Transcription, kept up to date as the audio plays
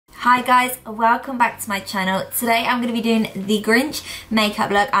Hi guys, welcome back to my channel. Today I'm going to be doing the Grinch makeup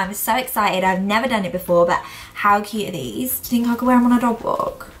look. I'm so excited. I've never done it before, but how cute are these? Do you think I could wear them on a dog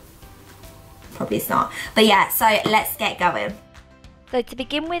walk? Probably it's not. But yeah, so let's get going. So to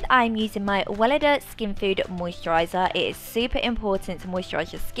begin with, I'm using my Welleda Skin Food Moisturiser. It is super important to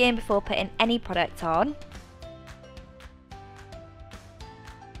moisturise your skin before putting any product on.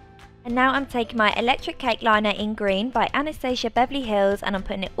 And now I'm taking my Electric Cake Liner in Green by Anastasia Beverly Hills, and I'm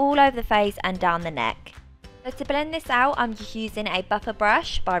putting it all over the face and down the neck. So to blend this out, I'm just using a buffer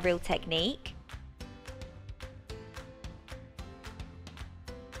brush by Real Technique.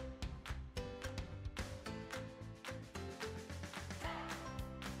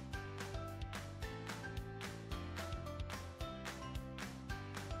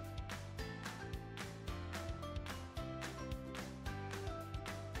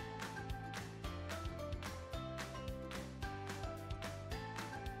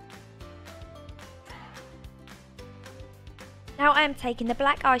 Now I am taking the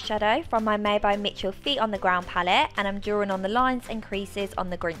black eyeshadow from my Made by Mitchell Feet on the Ground palette, and I'm drawing on the lines and creases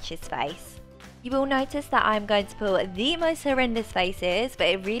on the Grinch's face. You will notice that I'm going to put the most horrendous faces, but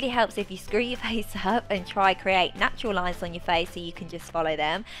it really helps if you screw your face up and try create natural lines on your face so you can just follow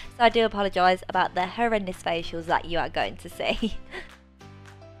them. So I do apologise about the horrendous facials that you are going to see.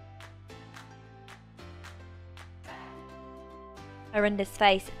 Horrendous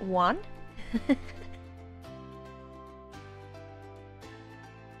face 1.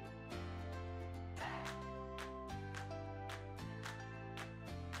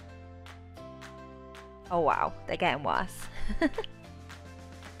 Oh wow, they're getting worse.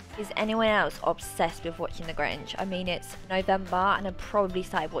 Is anyone else obsessed with watching The Grinch? I mean, it's November and I probably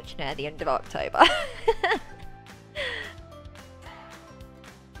started watching it at the end of October.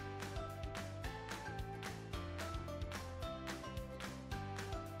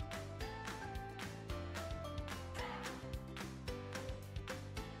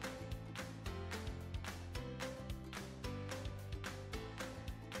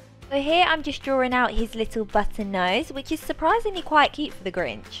 So here I'm just drawing out his little button nose, which is surprisingly quite cute for the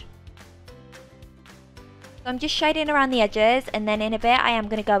Grinch. So I'm just shading around the edges, and then in a bit I am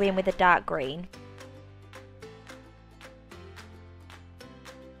going to go in with a dark green.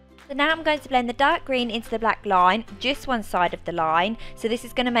 So now I'm going to blend the dark green into the black line, just one side of the line. So this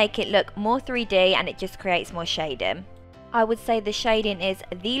is going to make it look more 3D and it just creates more shading. I would say the shading is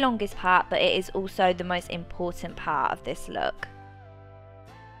the longest part, but it is also the most important part of this look.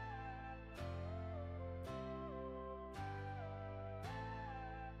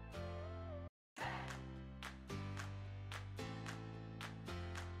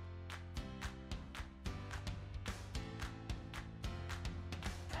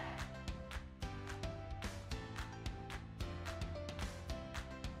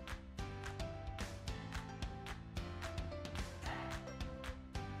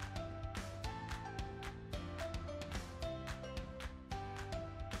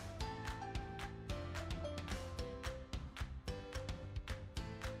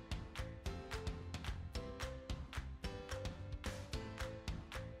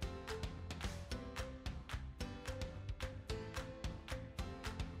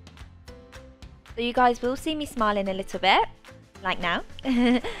 So you guys will see me smiling a little bit, like now.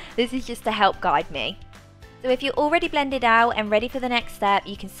 This is just to help guide me. So if you're already blended out and ready for the next step,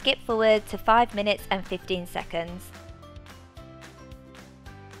 you can skip forward to 5 minutes and 15 seconds.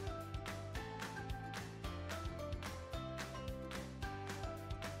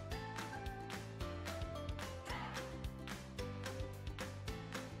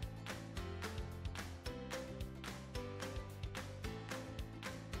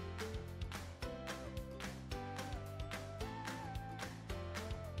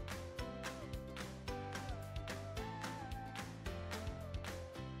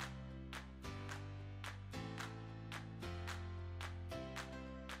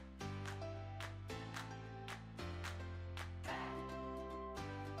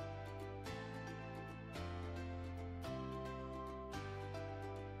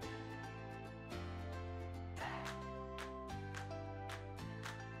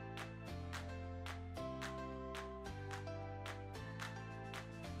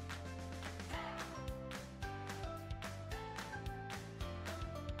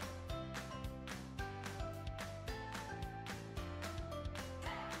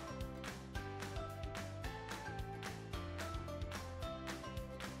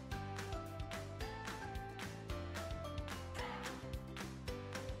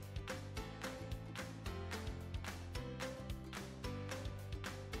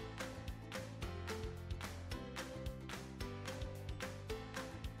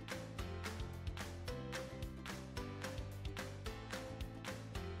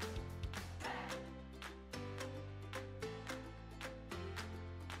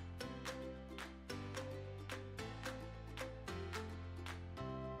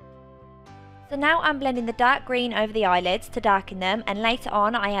 So now I'm blending the dark green over the eyelids to darken them, and later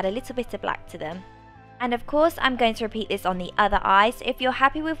on I add a little bit of black to them. And of course I'm going to repeat this on the other eye, so if you're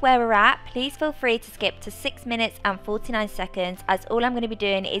happy with where we're at, please feel free to skip to 6 minutes and 49 seconds, as all I'm going to be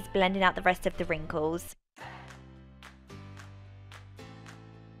doing is blending out the rest of the wrinkles.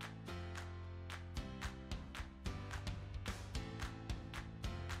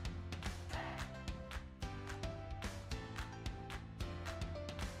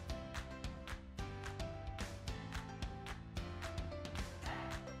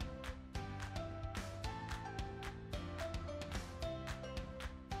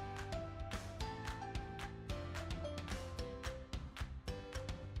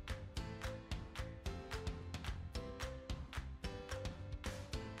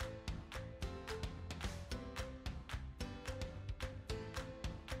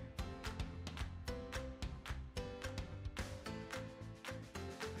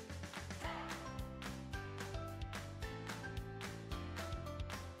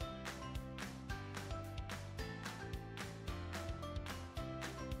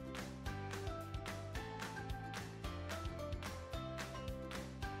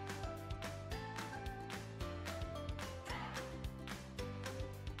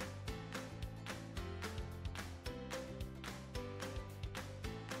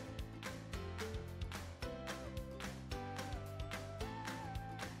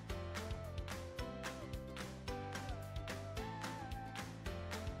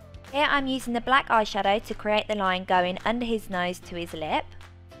 Here I'm using the black eyeshadow to create the line going under his nose to his lip.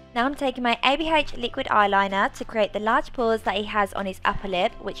 Now I'm taking my ABH liquid eyeliner to create the large pores that he has on his upper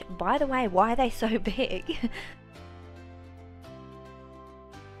lip, which, by the way, why are they so big?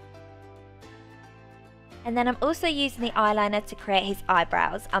 And then I'm also using the eyeliner to create his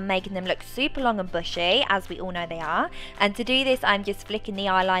eyebrows. I'm making them look super long and bushy, as we all know they are. And to do this, I'm just flicking the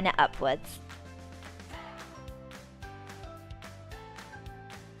eyeliner upwards.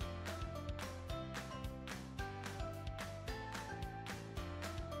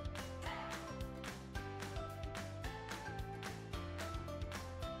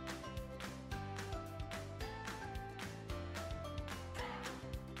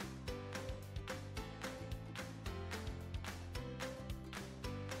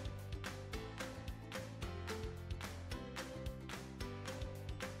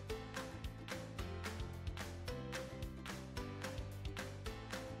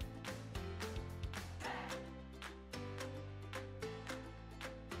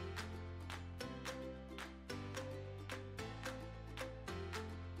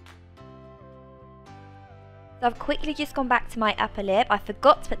 So I've quickly just gone back to my upper lip. I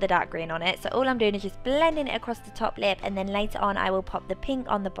forgot to put the dark green on it, so all I'm doing is just blending it across the top lip, and then later on I will pop the pink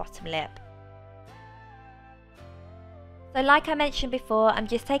on the bottom lip. So like I mentioned before, I'm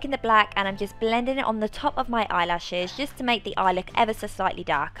just taking the black and I'm just blending it on the top of my eyelashes just to make the eye look ever so slightly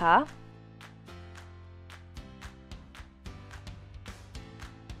darker.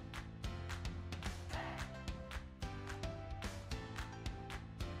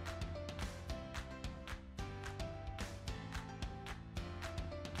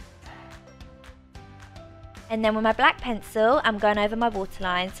 And then with my black pencil, I'm going over my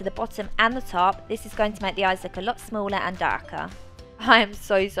waterline to the bottom and the top. This is going to make the eyes look a lot smaller and darker. I am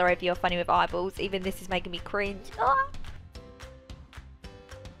so sorry if you're funny with eyeballs, even this is making me cringe. Ah!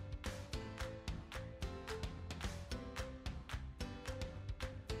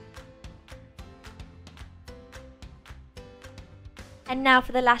 And now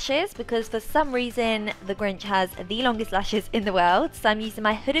for the lashes, because for some reason the Grinch has the longest lashes in the world. So I'm using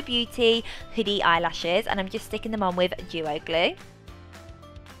my Huda Beauty hoodie eyelashes and I'm just sticking them on with duo glue.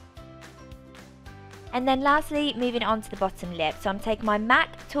 And then lastly, moving on to the bottom lip. So I'm taking my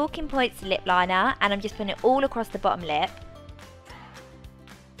MAC Talking Points lip liner and I'm just putting it all across the bottom lip.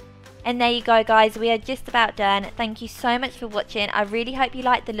 And there you go guys, we are just about done. Thank you so much for watching. I really hope you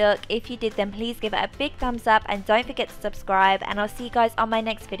liked the look. If you did, then please give it a big thumbs up and don't forget to subscribe, and I'll see you guys on my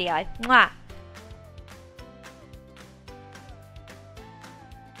next video. Mwah!